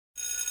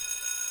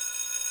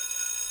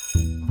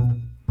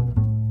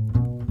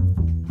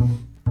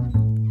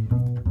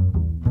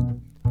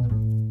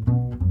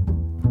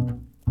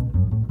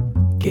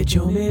Get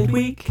your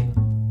midweek.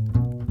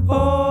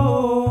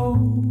 Oh,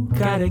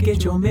 gotta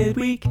get your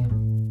midweek.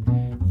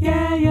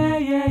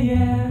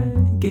 Yeah.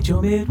 Get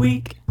your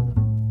midweek.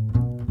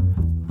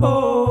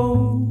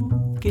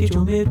 Oh, get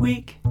your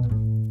midweek.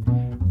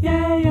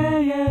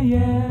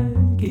 Yeah.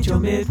 Get your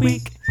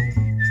midweek.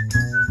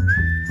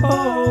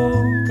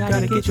 Oh,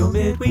 gotta get your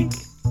midweek.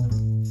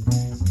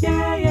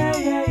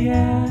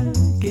 Yeah.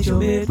 Get your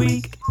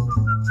midweek.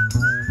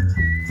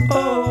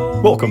 Oh.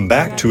 Welcome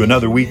back to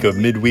another week of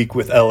Midweek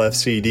with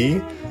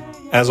LFCD.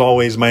 As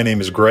always, my name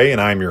is Gray and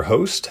I'm your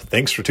host.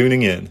 Thanks for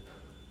tuning in.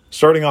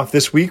 Starting off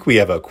this week, we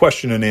have a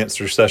question and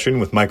answer session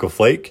with Michael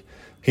Flake.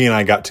 He and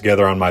I got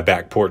together on my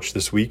back porch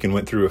this week and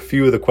went through a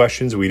few of the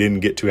questions we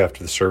didn't get to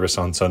after the service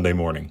on Sunday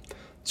morning.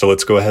 So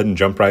let's go ahead and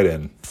jump right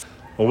in.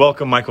 Well,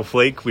 welcome, Michael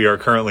Flake. We are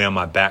currently on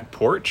my back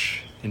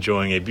porch,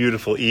 enjoying a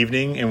beautiful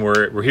evening, and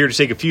we're here to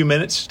take a few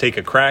minutes to take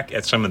a crack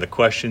at some of the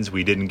questions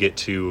we didn't get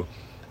to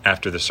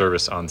after the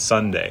service on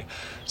Sunday.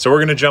 So we're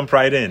going to jump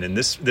right in. And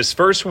this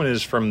first one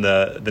is from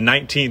the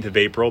 19th of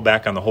April,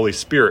 back on the Holy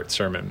Spirit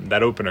sermon,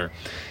 that opener.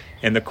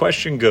 And the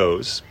question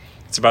goes,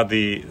 it's about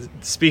the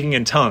speaking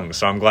in tongues,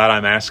 so I'm glad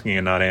I'm asking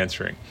and not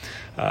answering.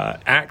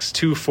 Acts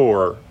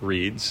 2:4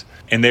 reads,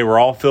 "And they were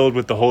all filled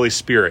with the Holy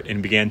Spirit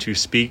and began to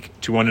speak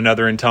to one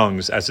another in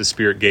tongues as the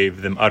Spirit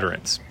gave them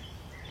utterance."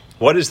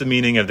 What is the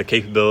meaning of the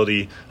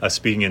capability of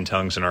speaking in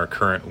tongues in our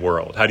current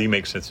world? How do you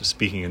make sense of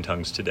speaking in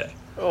tongues today?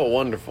 Oh,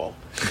 wonderful.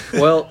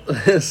 Well,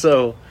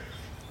 so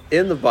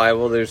in the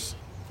Bible, there's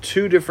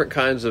two different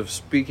kinds of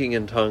speaking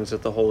in tongues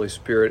that the Holy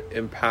Spirit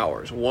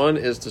empowers. One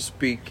is to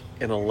speak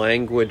in a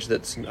language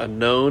that's a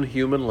known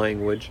human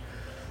language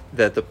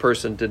that the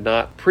person did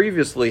not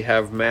previously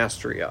have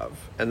mastery of.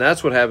 And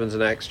that's what happens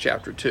in Acts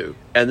chapter 2.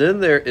 And then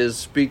there is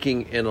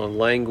speaking in a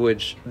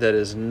language that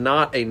is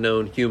not a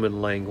known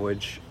human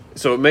language.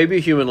 So it may be a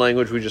human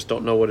language, we just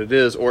don't know what it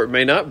is, or it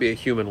may not be a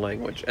human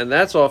language. And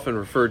that's often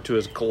referred to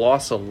as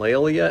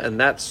glossolalia, and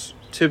that's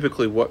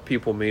typically what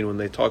people mean when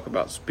they talk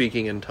about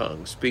speaking in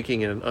tongues,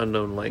 speaking in an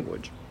unknown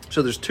language.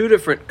 So there's two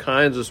different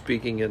kinds of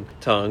speaking in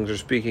tongues or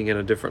speaking in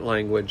a different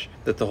language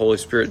that the Holy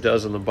Spirit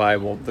does in the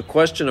Bible. The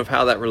question of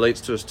how that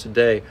relates to us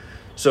today,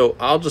 so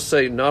I'll just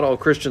say not all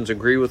Christians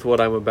agree with what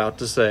I'm about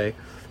to say,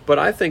 but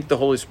I think the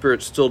Holy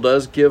Spirit still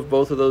does give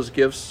both of those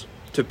gifts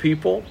to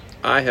people.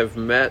 I have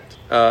met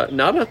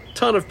not a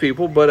ton of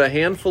people, but a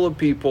handful of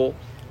people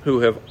who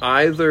have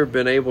either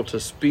been able to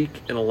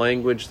speak in a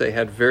language they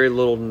had very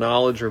little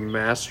knowledge or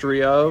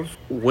mastery of.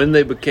 When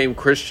they became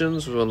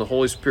Christians, when the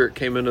Holy Spirit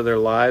came into their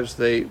lives,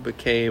 they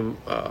became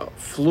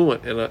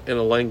fluent in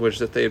a language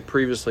that they had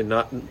previously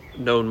not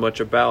known much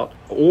about,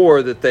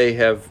 or that they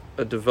have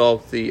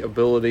developed the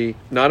ability,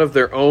 not of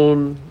their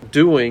own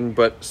doing,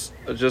 but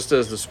just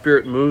as the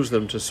Spirit moves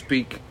them to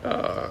speak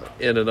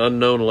in an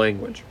unknown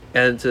language,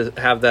 and to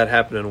have that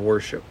happen in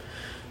worship.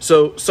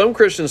 So some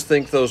Christians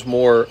think those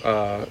more,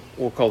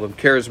 we'll call them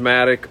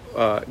charismatic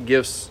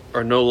gifts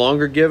are no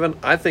longer given.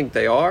 I think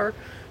they are,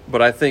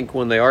 but I think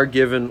when they are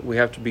given, we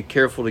have to be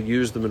careful to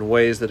use them in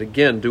ways that,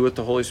 again, do what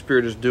the Holy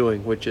Spirit is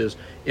doing, which is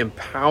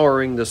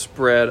empowering the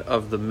spread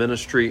of the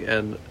ministry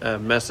and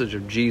message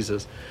of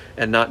Jesus,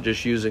 and not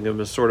just using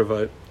them as sort of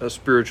a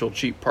spiritual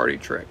cheap party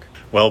trick.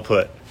 Well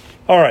put.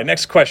 All right,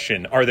 next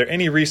question. Are there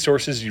any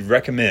resources you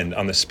recommend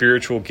on the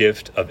spiritual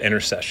gift of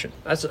intercession?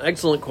 That's an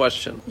excellent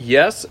question.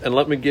 Yes, and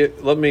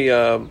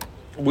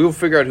we'll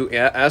figure out who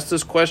asked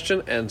this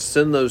question and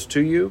send those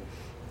to you.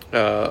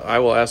 I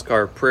will ask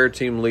our prayer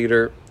team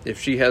leader if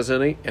she has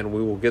any, and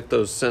we will get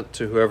those sent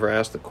to whoever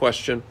asked the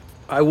question.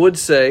 I would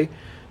say,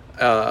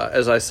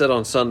 as I said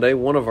on Sunday,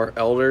 one of our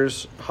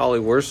elders, Holly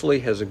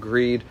Worsley, has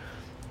agreed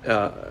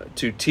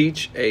to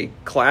teach a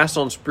class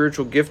on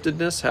spiritual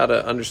giftedness, how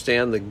to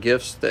understand the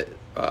gifts that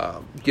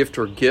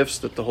gifts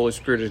that the Holy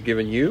Spirit has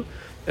given you,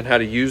 and how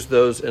to use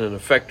those in an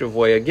effective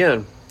way,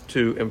 again,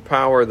 to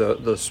empower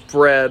the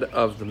spread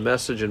of the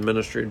message and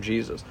ministry of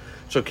Jesus.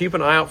 So keep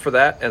an eye out for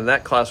that, and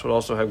that class would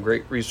also have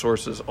great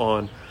resources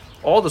on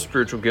all the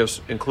spiritual gifts,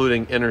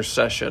 including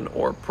intercession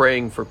or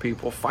praying for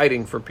people,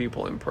 fighting for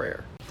people in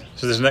prayer.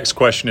 So this next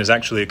question is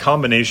actually a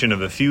combination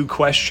of a few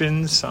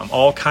questions,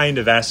 all kind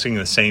of asking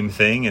the same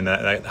thing, and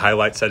that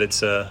highlights that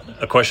it's a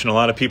question a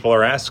lot of people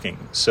are asking.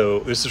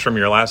 So this is from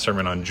your last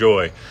sermon on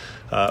joy.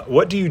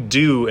 What do you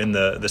do in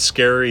the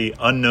scary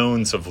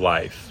unknowns of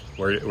life,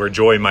 where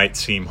joy might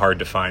seem hard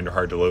to find or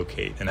hard to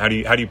locate? And how do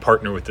you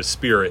partner with the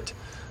Spirit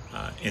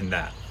in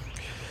that?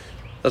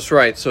 That's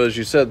right. So as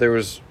you said, there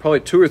was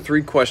probably 2 or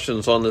 3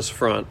 questions on this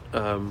front.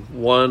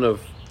 One of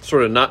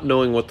sort of not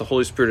knowing what the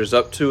Holy Spirit is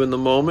up to in the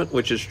moment,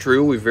 which is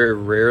true. We very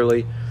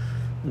rarely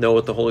know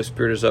what the Holy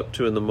Spirit is up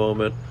to in the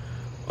moment.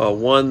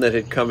 One that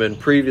had come in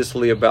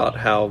previously about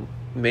how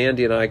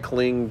Mandy and I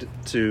clinged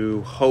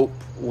to hope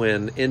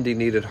when Indy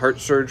needed heart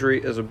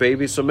surgery as a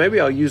baby. So maybe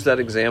I'll use that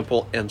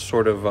example and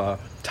sort of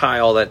tie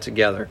all that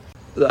together.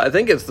 I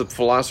think it's the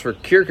philosopher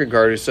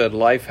Kierkegaard who said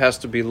life has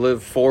to be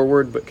lived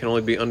forward but can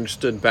only be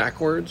understood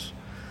backwards.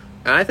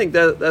 And I think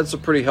that's a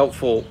pretty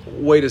helpful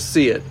way to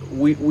see it.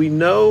 We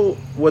know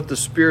what the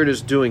Spirit is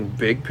doing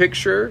big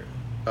picture,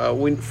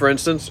 For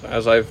instance,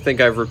 as I think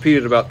I've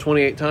repeated about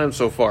 28 times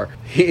so far,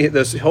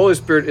 the Holy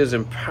Spirit is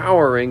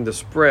empowering the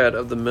spread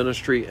of the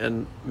ministry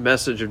and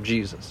message of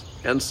Jesus.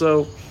 And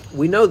so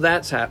we know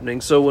that's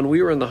happening. So when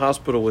we were in the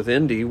hospital with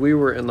Indy, we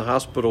were in the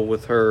hospital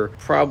with her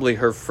probably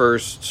her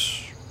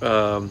first, 3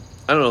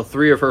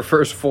 of her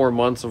first 4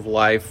 months of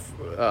life.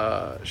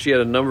 She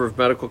had a number of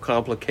medical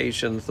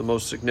complications, the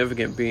most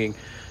significant being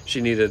she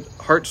needed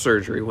heart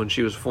surgery when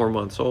she was 4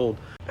 months old.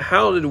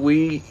 How did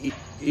we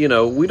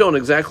don't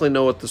exactly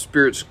know what the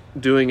Spirit's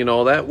doing and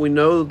all that. We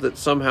know that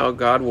somehow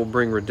God will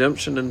bring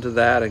redemption into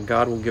that, and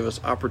God will give us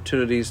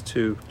opportunities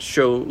to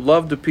show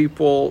love to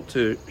people,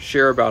 to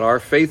share about our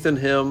faith in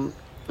Him.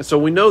 And so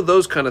we know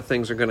those kind of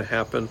things are going to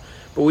happen,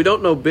 but we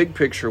don't know big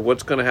picture,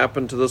 what's going to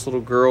happen to this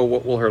little girl,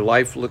 what will her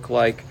life look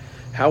like,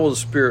 how will the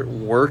Spirit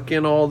work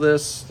in all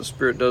this? The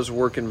Spirit does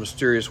work in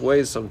mysterious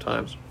ways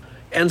sometimes.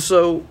 And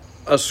so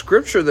a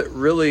scripture that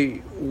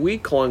really we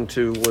clung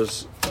to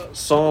was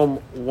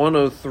Psalm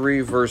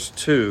 103 verse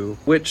 2,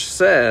 which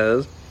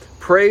says,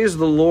 "Praise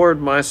the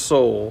Lord, my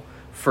soul,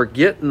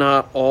 forget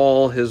not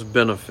all His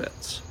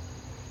benefits."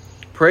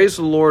 Praise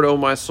the Lord, O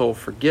my soul,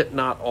 forget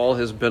not all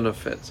His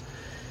benefits.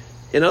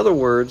 In other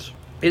words,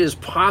 it is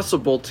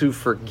possible to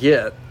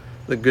forget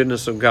the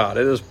goodness of God.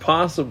 It is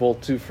possible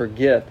to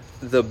forget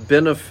the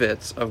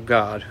benefits of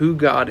God, who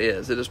God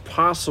is. It is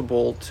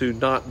possible to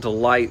not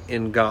delight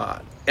in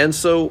God. And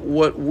so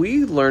what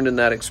we learned in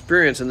that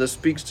experience, and this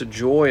speaks to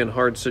joy in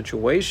hard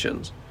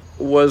situations,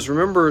 was,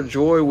 remember,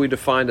 joy we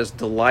defined as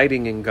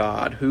delighting in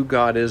God, who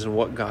God is and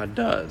what God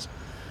does.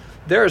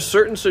 There are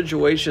certain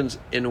situations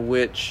in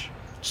which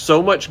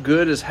so much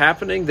good is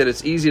happening that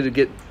it's easy to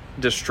get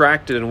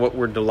distracted in what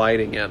we're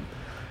delighting in.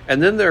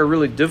 And then there are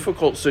really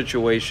difficult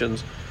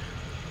situations,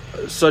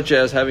 such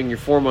as having your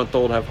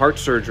 4-month-old have heart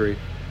surgery,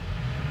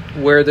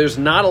 where there's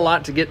not a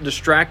lot to get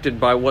distracted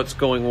by what's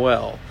going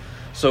well.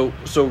 So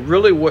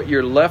really what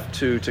you're left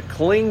to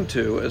cling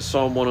to, as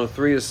Psalm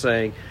 103 is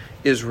saying,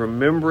 is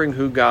remembering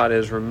who God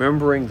is,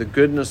 remembering the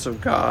goodness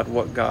of God,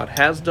 what God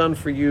has done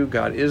for you,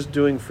 God is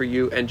doing for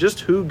you, and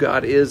just who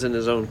God is in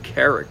His own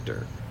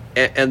character,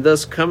 and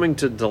thus coming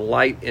to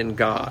delight in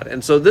God.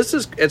 And so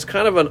it's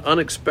kind of an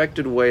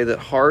unexpected way that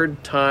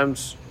hard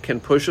times can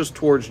push us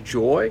towards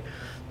joy,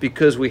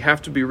 because we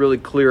have to be really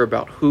clear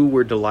about who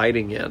we're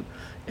delighting in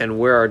and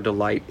where our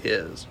delight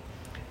is.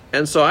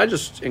 And so I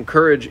just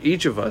encourage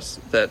each of us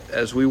that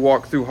as we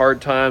walk through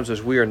hard times,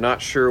 as we are not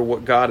sure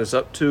what God is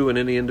up to in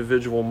any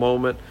individual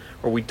moment,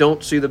 or we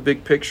don't see the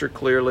big picture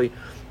clearly,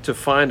 to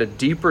find a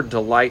deeper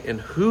delight in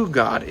who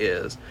God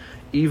is,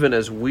 even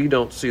as we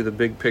don't see the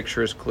big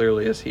picture as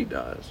clearly as He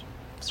does.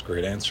 That's a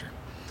great answer.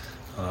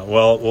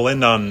 Well, we'll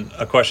end on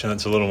a question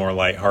that's a little more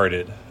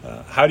lighthearted.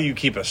 How do you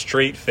keep a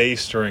straight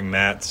face during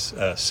Matt's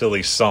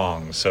silly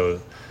songs? So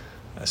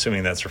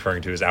assuming that's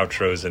referring to his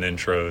outros and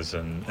intros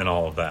and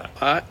all of that.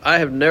 I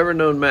have never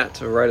known Matt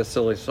to write a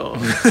silly song.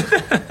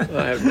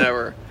 I have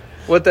never.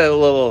 What that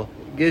little,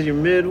 gives you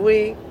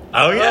midweek?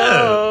 Oh,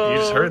 yeah. You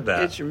just heard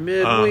that. It's your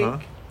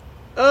midweek.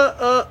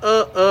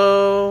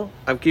 Oh.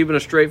 I'm keeping a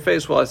straight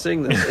face while I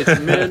sing this. It's your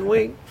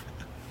midweek.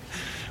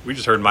 We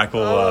just heard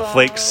Michael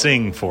Flake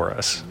sing for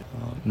us.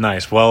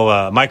 Nice.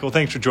 Well, Michael,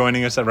 thanks for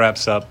joining us. That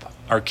wraps up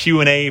our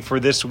Q&A for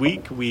this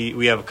week.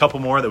 We have a couple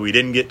more that we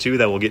didn't get to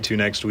that we'll get to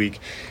next week,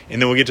 and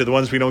then we'll get to the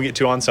ones we don't get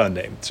to on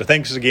Sunday. So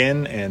thanks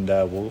again, and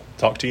we'll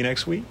talk to you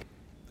next week.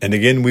 And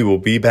again, we will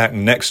be back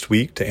next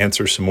week to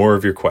answer some more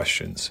of your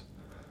questions.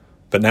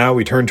 But now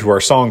we turn to our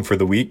song for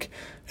the week,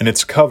 and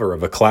it's a cover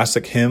of a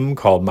classic hymn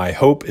called "My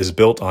Hope is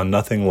Built on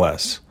Nothing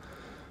Less."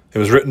 It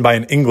was written by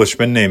an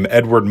Englishman named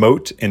Edward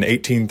Mote in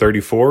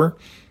 1834,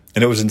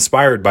 and it was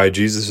inspired by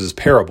Jesus'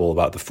 parable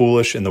about the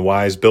foolish and the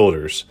wise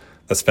builders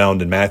that's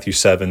found in Matthew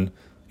 7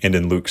 and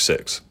in Luke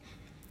 6.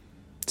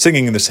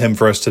 Singing this hymn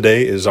for us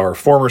today is our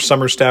former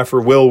summer staffer,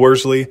 Will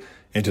Worsley,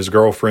 and his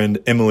girlfriend,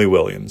 Emily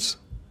Williams.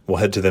 We'll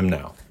head to them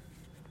now.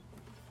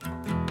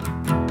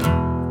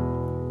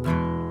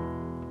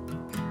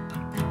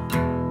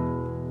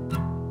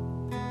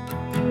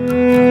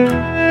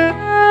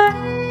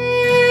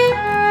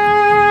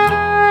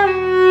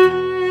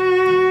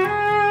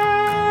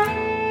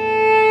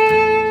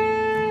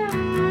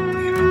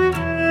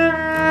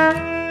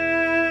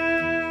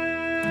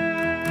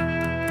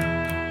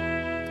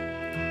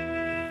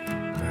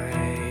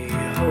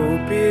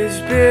 Hope is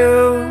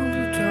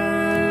built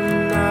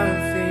on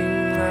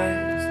nothing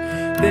less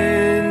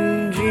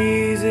than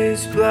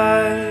Jesus'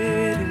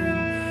 blood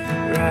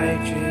and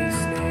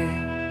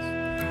righteousness.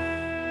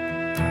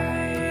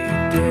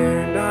 I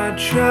dare not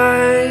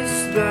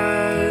trust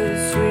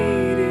the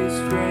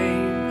sweetest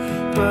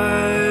frame,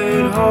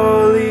 but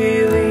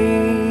wholly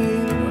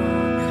lean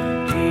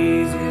on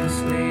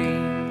Jesus' name.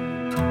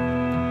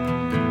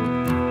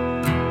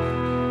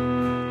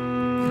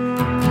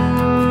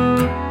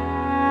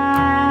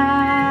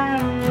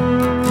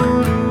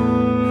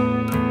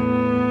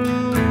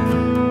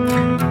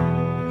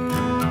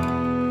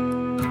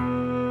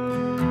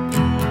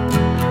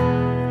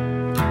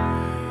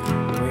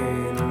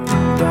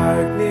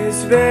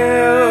 Darkness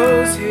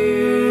veils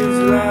His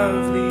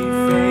lovely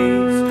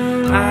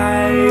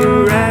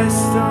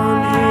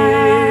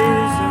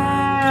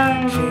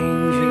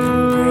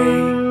changing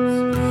grace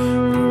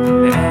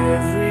in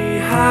every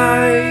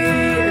high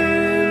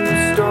and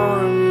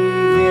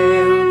stormy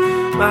gale.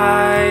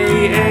 My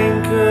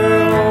anchor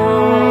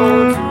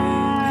holds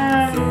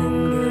within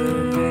the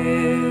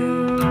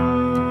veil.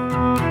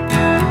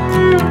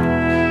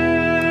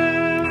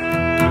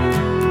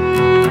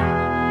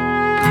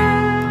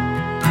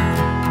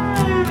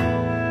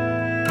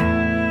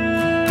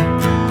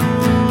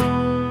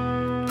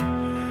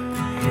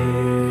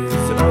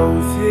 His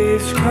oath,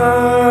 his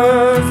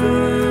covenant,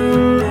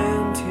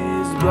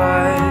 his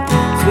blood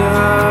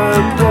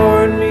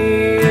support me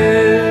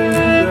in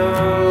the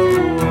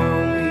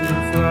whelming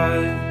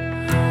flood.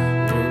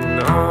 When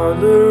all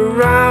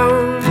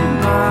around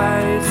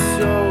my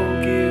soul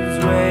gives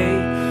way,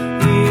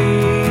 he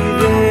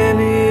then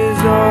is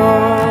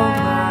all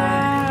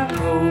my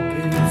hope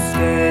and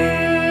stay.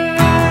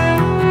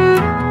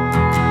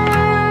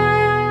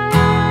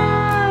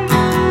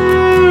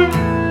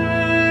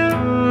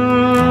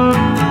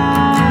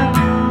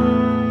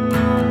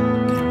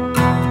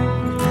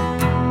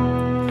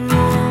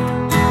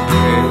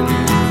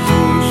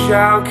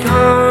 Shall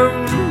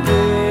come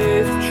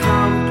with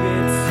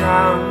trumpet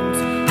sounds.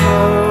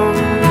 Oh,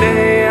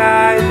 may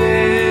I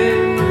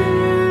then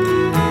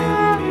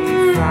be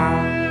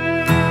found.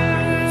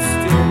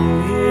 Rest in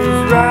his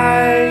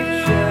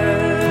righteousness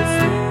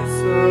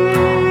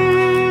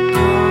alone.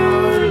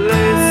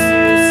 Godless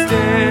to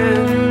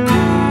stand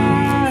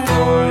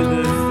before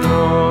the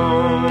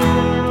throne.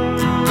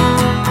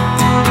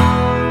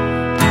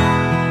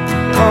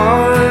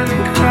 On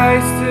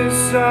Christ the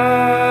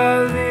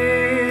solid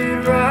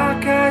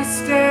rock I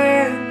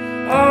stand,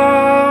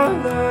 all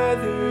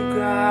other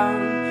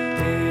ground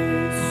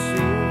is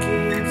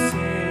sinking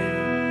sand.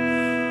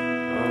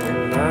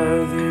 All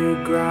other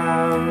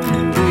ground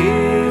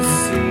is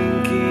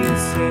sinking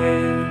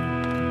sand.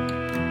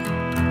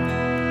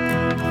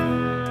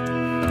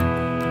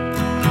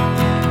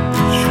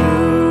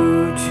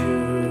 True to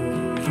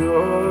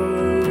your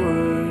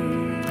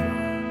word,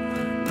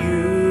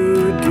 you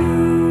do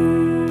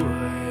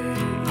what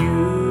you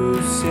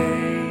say.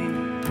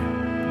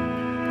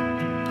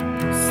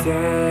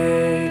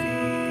 Steady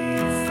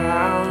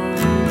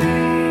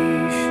foundation,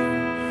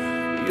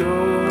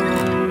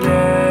 you'll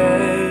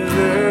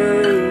never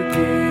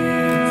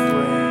give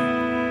way.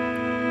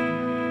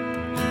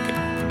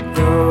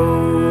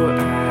 Though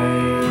I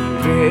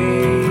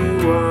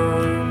may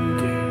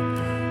wander,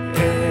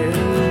 and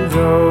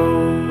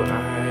though I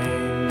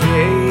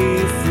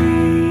may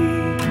flee,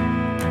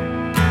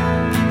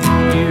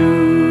 you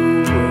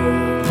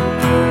will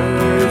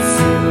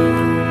pursue.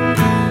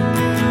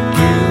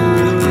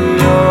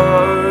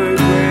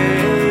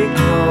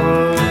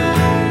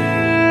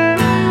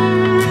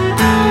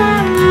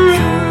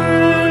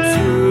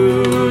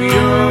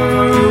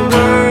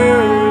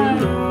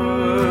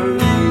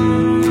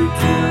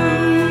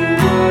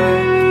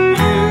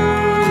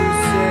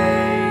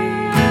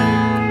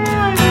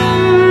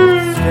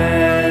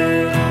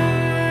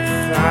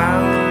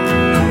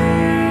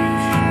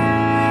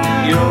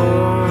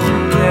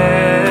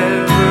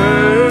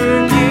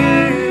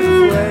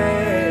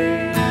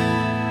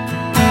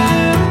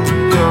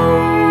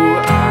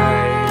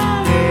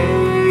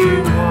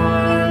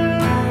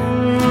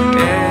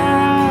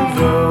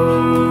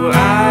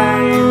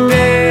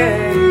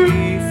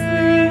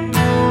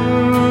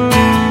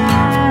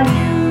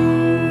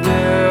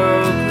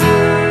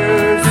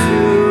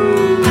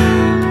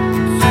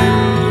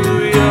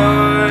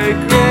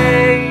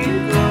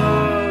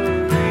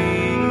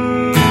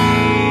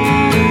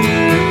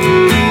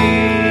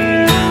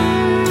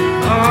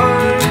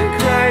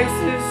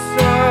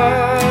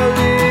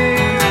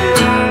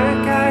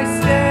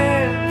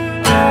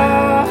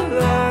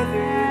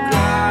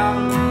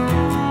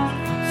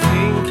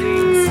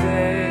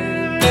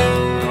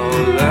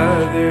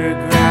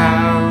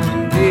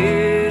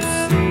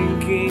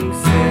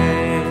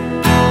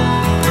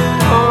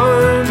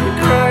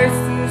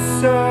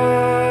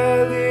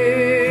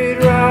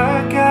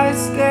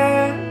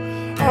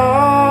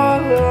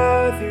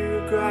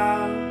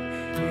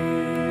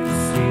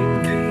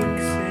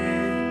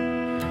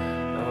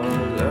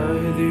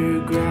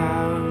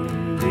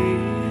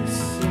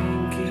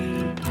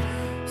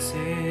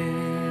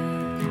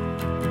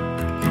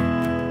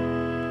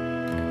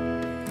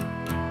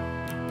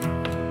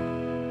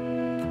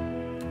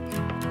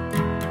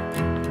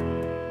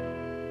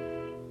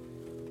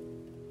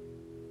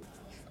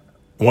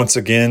 Once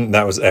again,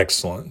 that was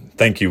excellent.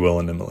 Thank you, Will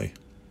and Emily.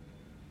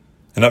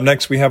 And up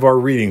next, we have our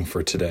reading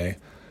for today.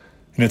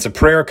 And it's a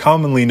prayer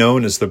commonly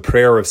known as the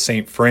Prayer of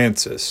St.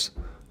 Francis,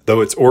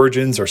 though its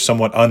origins are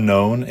somewhat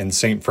unknown and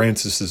St.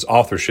 Francis's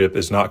authorship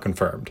is not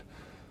confirmed.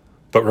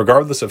 But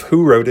regardless of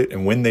who wrote it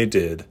and when they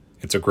did,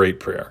 it's a great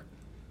prayer.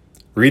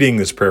 Reading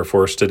this prayer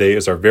for us today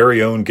is our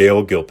very own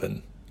Gail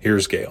Gilpin.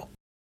 Here's Gail.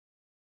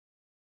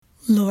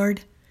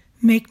 Lord,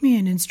 make me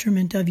an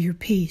instrument of your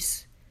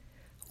peace.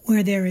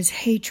 Where there is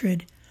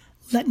hatred,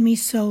 let me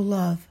sow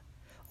love.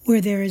 Where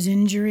there is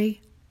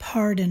injury,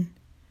 pardon.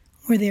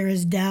 Where there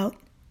is doubt,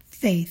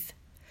 faith.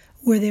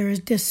 Where there is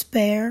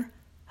despair,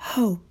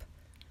 hope.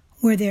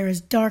 Where there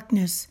is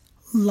darkness,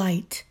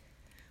 light.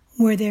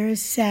 Where there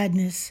is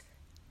sadness,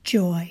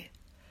 joy.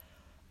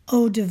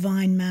 O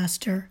divine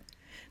Master,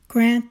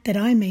 grant that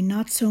I may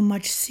not so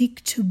much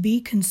seek to be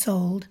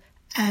consoled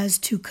as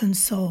to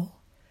console,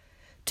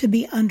 to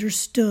be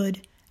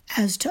understood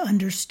as to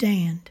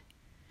understand,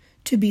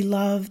 to be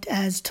loved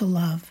as to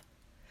love.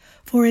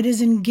 For it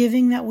is in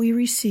giving that we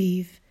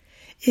receive,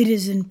 it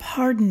is in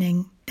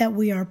pardoning that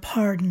we are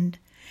pardoned,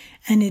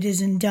 and it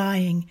is in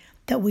dying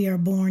that we are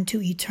born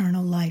to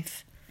eternal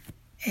life.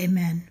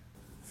 Amen.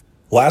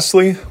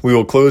 Lastly, we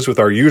will close with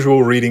our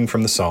usual reading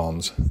from the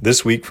Psalms,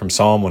 this week from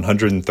Psalm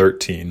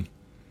 113.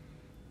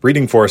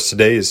 Reading for us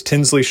today is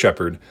Tinsley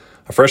Shepard,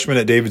 a freshman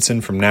at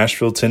Davidson from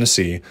Nashville,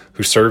 Tennessee,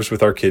 who serves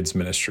with our kids'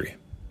 ministry.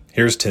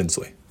 Here's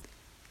Tinsley.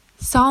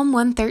 Psalm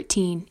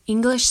 113,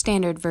 English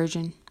Standard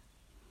Version.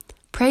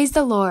 Praise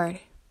the Lord.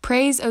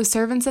 Praise, O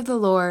servants of the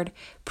Lord.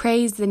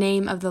 Praise the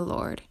name of the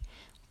Lord.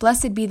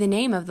 Blessed be the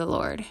name of the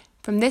Lord,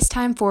 from this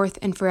time forth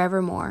and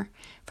forevermore.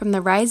 From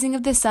the rising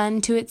of the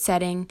sun to its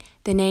setting,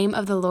 the name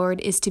of the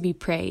Lord is to be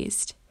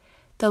praised.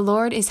 The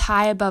Lord is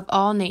high above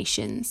all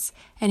nations,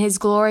 and his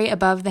glory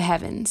above the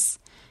heavens.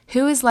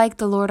 Who is like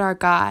the Lord our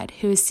God,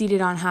 who is seated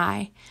on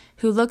high,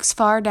 who looks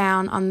far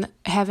down on the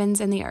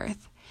heavens and the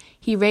earth?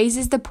 He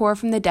raises the poor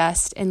from the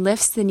dust and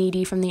lifts the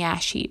needy from the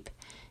ash heap,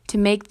 to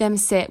make them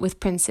sit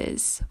with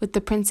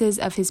the princes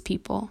of his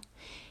people.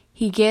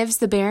 He gives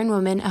the barren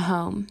woman a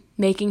home,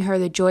 making her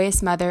the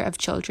joyous mother of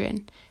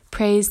children.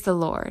 Praise the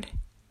Lord.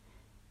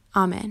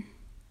 Amen.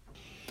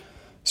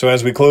 So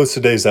as we close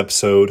today's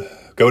episode,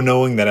 go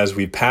knowing that as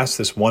we pass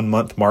this 1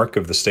 month mark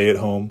of the stay at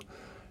home,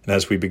 and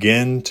as we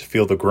begin to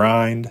feel the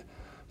grind,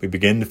 we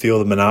begin to feel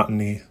the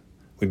monotony,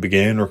 we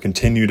begin or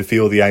continue to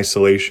feel the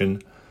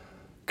isolation,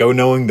 go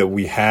knowing that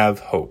we have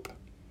hope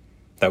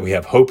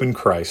in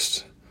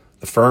Christ,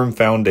 the firm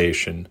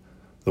foundation,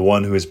 the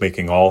one who is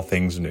making all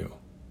things new.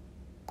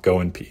 Go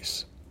in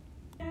peace.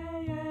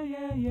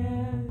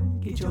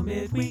 Get your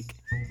midweek.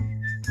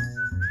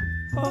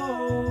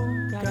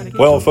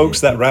 Well,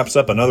 folks, that wraps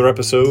up another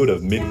episode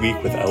of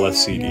Midweek with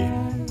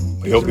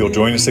LFCD. We hope you'll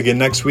join us again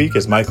next week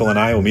as Michael and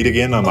I will meet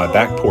again on my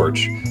back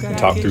porch and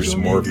talk through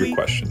some more of your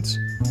questions.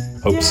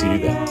 Hope to see you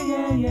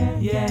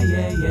then.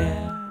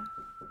 Yeah.